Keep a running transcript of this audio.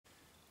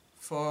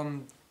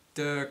From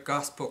the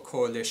Gospel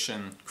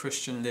Coalition,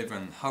 Christian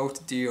Living, how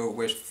to deal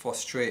with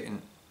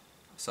frustrating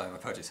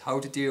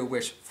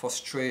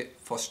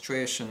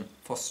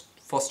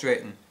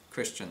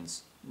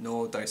Christians.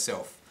 Know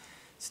thyself.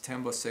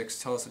 September 6,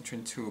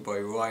 2022 by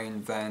Ryan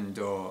van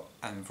der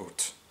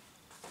Anvoet.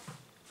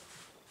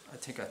 I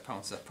think I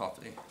pronounced that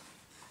properly.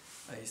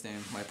 His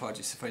name, my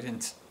apologies if I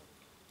didn't.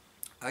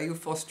 Are you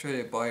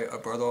frustrated by a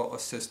brother or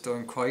sister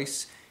in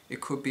Christ? It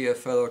could be a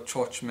fellow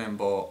church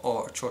member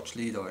or a church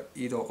leader,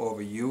 either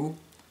over you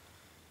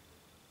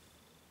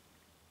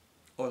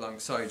or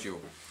alongside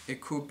you. It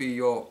could be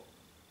your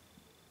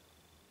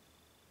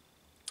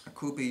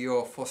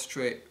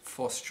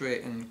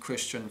frustrating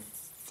Christian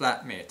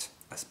flatmate,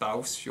 a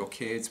spouse, your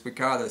kids.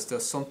 Regardless,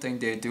 there's something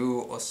they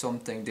do or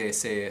something they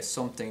say,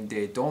 something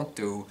they don't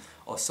do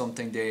or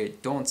something they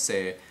don't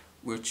say,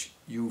 which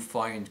you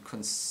find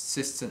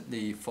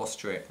consistently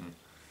frustrating,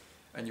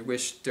 and you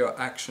wish their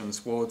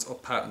actions, words or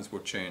patterns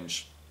would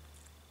change.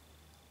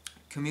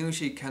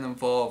 Community can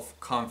involve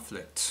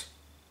conflict.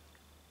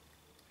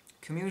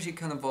 Community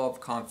can involve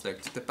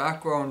conflict. The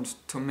background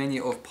to many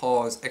of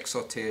Paul's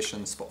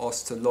exhortations for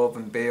us to love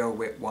and bear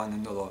with one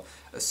another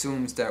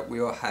assumes that we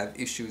all have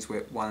issues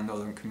with one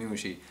another in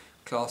community.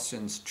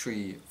 Colossians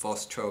 3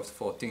 verse 12 to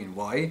 14.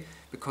 Why?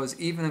 Because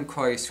even in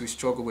Christ we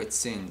struggle with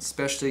sin,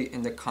 especially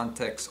in the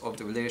context of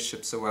the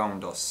relationships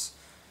around us.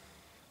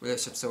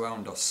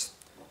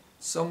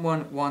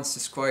 Someone once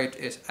described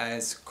it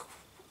as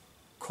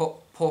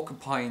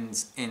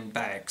porcupines in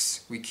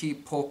bags. We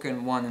keep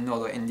poking one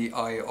another in the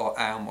eye or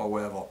arm or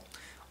whatever.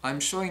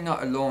 I'm sure you're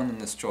not alone in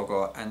the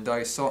struggle, and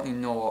I certainly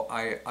know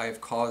I've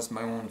caused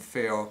my own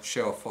fair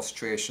share of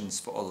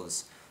frustrations for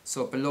others.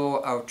 So below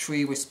are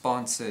 3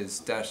 responses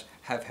that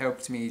have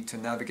helped me to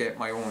navigate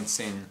my own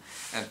sin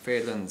and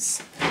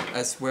failings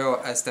as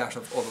well as that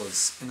of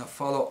others. In a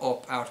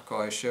follow-up article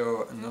I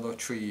share another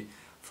 3.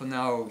 For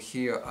now,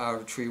 here are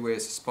the 3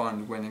 ways to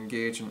respond when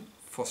engaging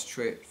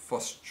frustrating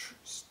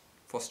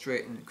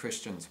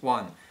Christians.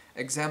 1.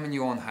 Examine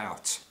your own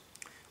heart.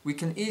 We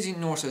can easily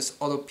notice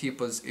other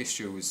people's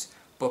issues,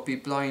 but be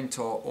blind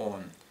to our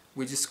own.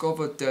 We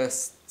discovered the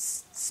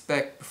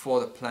speck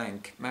before the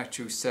plank,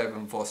 Matthew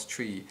 7 verse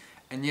 3,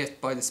 and yet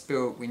by the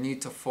Spirit we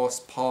need to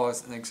first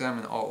pause and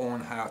examine our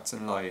own hearts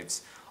and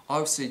lives.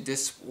 Obviously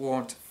this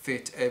won't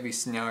fit every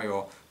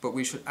scenario, but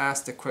we should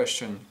ask the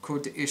question,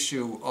 could the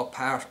issue or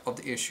part of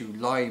the issue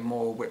lie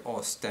more with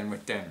us than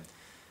with them?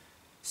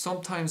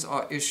 Sometimes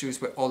our issues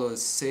with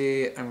others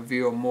say and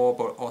reveal more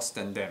about us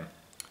than them.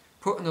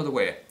 Put another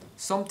way,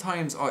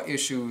 sometimes our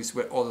issues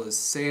with others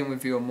say and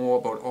reveal more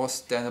about us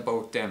than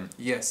about them.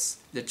 Yes,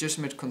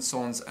 legitimate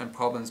concerns and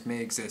problems may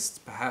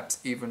exist, perhaps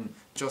even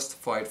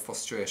justified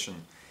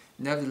frustration.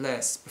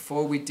 Nevertheless,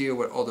 before we deal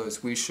with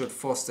others, we should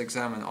first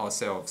examine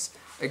ourselves.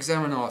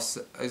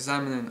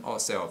 Examining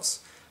ourselves.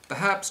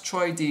 Perhaps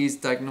try these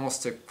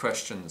diagnostic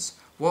questions.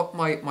 What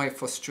might my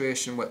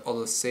frustration with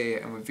others say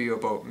and reveal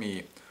about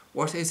me?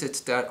 What is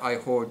it that I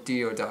hold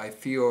dear that I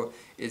feel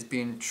is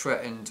being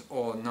threatened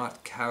or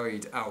not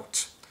carried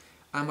out?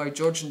 Am I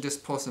judging this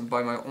person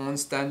by my own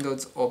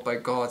standards or by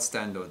God's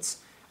standards?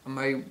 Am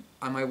I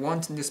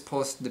wanting this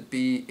person to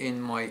be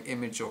in my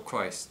image or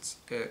Christ's?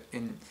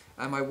 Am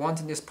I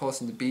wanting this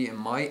person to be in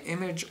my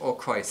image or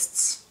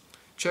Christ's?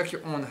 Check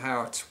your own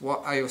heart.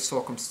 What are your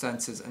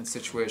circumstances and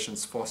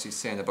situations falsely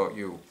saying about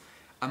you?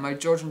 Am I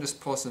judging this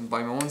person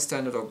by my own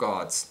standard or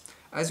God's?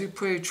 As we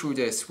pray through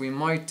this, we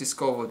might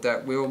discover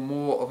that we are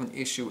more of an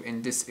issue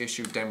in this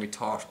issue than we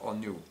thought or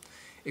knew.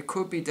 It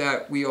could be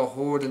that we are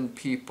holding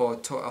people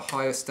to a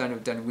higher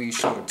standard than we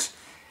should.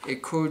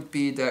 It could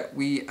be that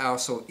we are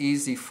so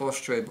easily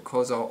frustrated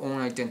because our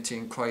own identity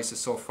in Christ is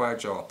so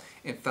fragile.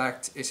 In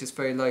fact, it is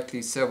very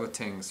likely several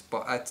things,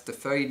 but at the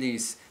very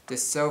least,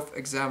 this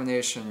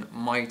self-examination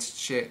might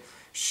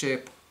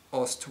shape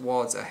us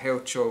towards a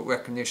healthier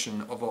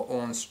recognition of our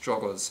own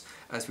struggles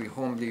as we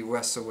humbly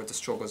wrestle with the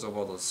struggles of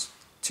others.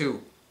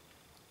 2.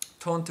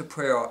 Turn to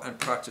prayer and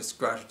practice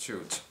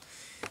gratitude.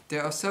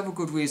 There are several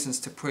good reasons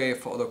to pray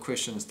for other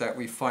Christians that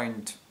we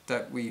find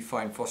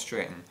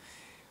frustrating.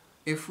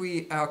 If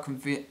we are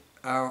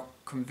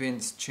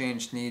convinced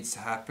change needs to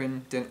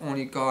happen, then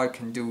only God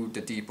can do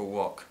the deeper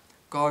work.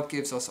 God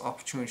gives us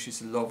opportunities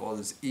to love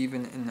others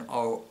even in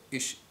our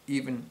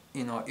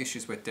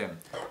issues with them.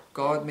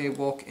 God may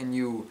work in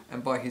you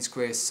and by His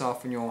grace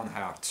soften your own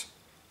heart.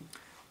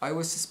 I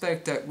would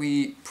suspect that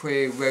we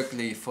pray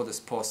regularly for this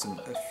person.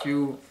 A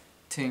few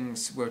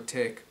things will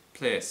take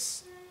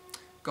place.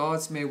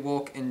 God may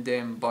work in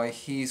them by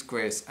His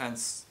grace and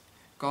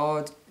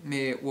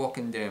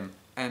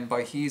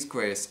by His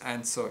grace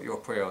answer your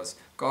prayers.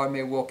 God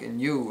may work in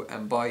you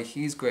and by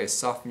His grace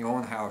soften your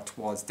own heart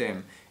towards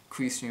them,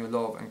 increasing your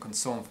love and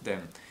concern for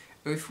them.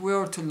 If we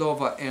are to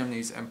love our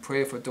enemies and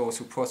pray for those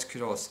who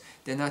persecute us,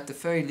 then at the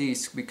very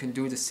least we can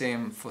do the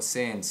same for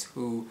saints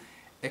who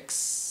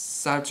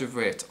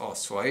exaggerate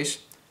us, right?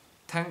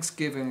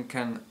 Thanksgiving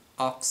can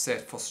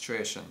offset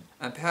frustration.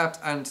 And perhaps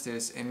adding to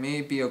this, it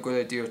may be a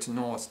good idea to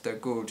note the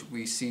good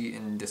we see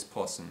in this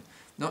person.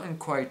 Nothing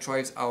quite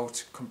drives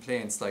out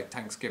complaints like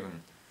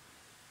Thanksgiving.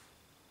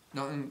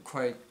 Nothing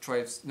quite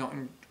drives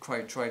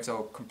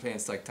out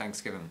complaints like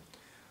Thanksgiving.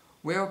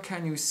 Where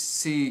can you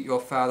see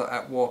your Father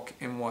at work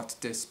in what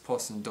this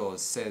person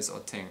does, says or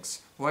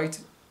thinks?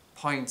 Write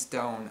points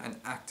down and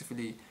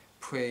actively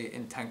pray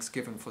in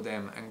thanksgiving for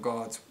them and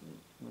God's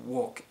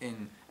work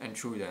in and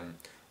through them.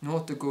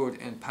 Note the good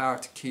in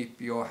part to keep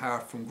your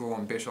heart from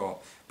growing bitter,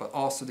 but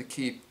also to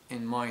keep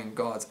in mind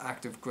God's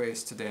active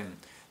grace to them.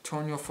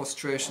 Turn your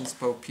frustrations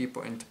about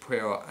people into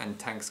prayer and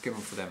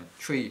thanksgiving for them.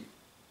 3.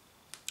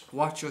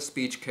 Watch your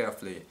speech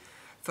carefully.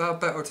 Far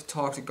better to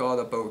talk to God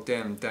about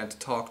them than to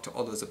talk to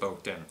others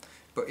about them.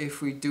 But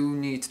if we do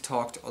need to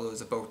talk to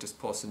others about this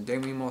person,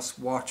 then we must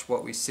watch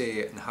what we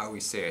say and how we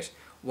say it.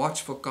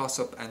 Watch for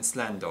gossip and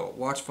slander.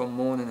 Watch for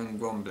moaning and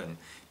grumbling.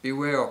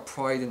 Beware of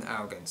pride and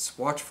arrogance.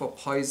 Watch for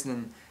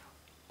poisoning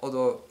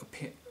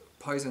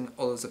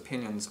others'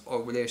 opinions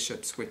or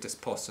relationships with this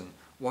person.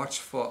 Watch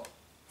for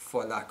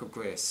lack of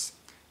grace.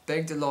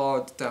 Beg the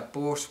Lord that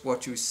both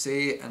what you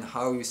say and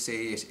how you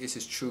say it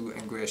is true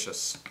and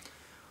gracious.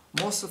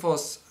 Most of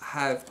us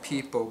have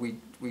people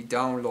we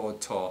download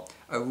to,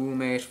 a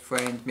roommate,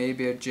 friend,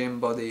 maybe a gym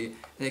buddy,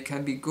 and it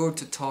can be good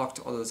to talk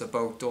to others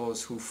about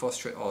those who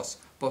frustrate us.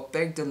 But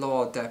beg the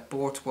Lord that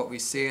both what we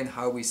say and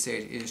how we say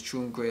it is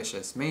true and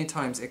gracious. Many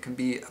times it can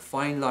be a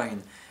fine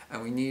line,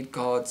 and we need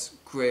God's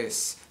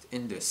grace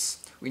in this.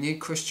 We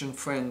need Christian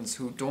friends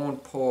who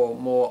don't pour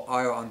more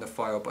oil on the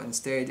fire, but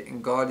instead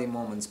in godly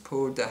moments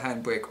pull the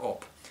handbrake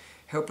up,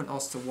 helping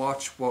us to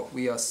watch what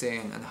we are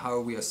saying and how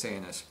we are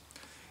saying it.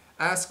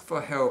 Ask for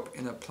help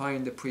in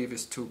applying the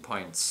previous 2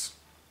 points.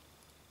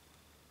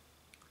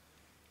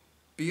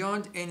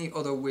 Beyond any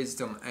other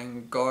wisdom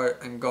and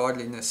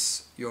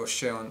godliness your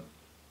sharing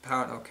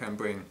partner can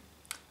bring,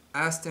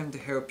 ask them to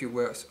help you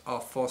with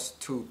our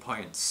first 2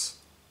 points.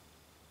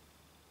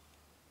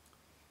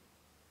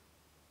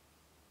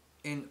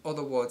 In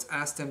other words,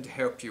 ask them to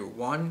help you.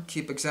 1.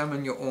 Keep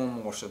examining your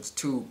own motives.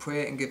 2.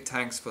 Pray and give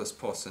thanks for this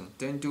person.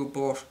 Then do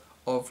both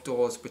of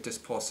those with this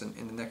person.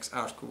 In the next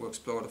article, we'll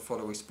explore the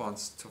further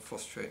response to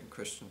frustrating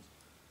Christians.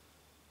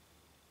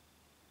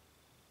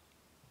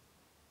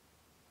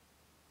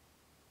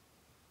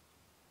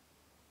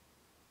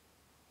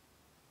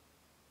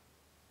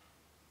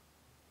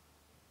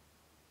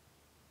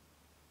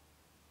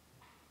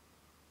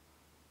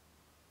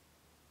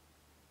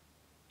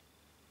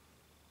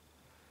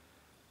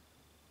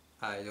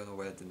 I don't know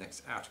where the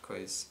next article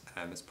is.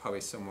 It's probably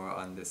somewhere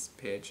on this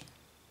page,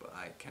 but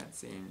I can't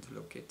seem to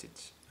locate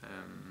it.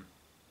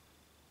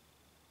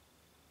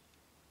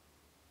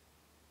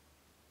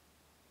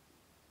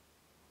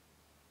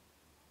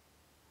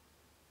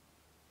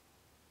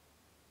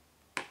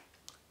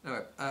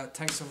 Anyway,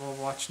 thanks for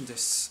watching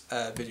this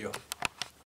video.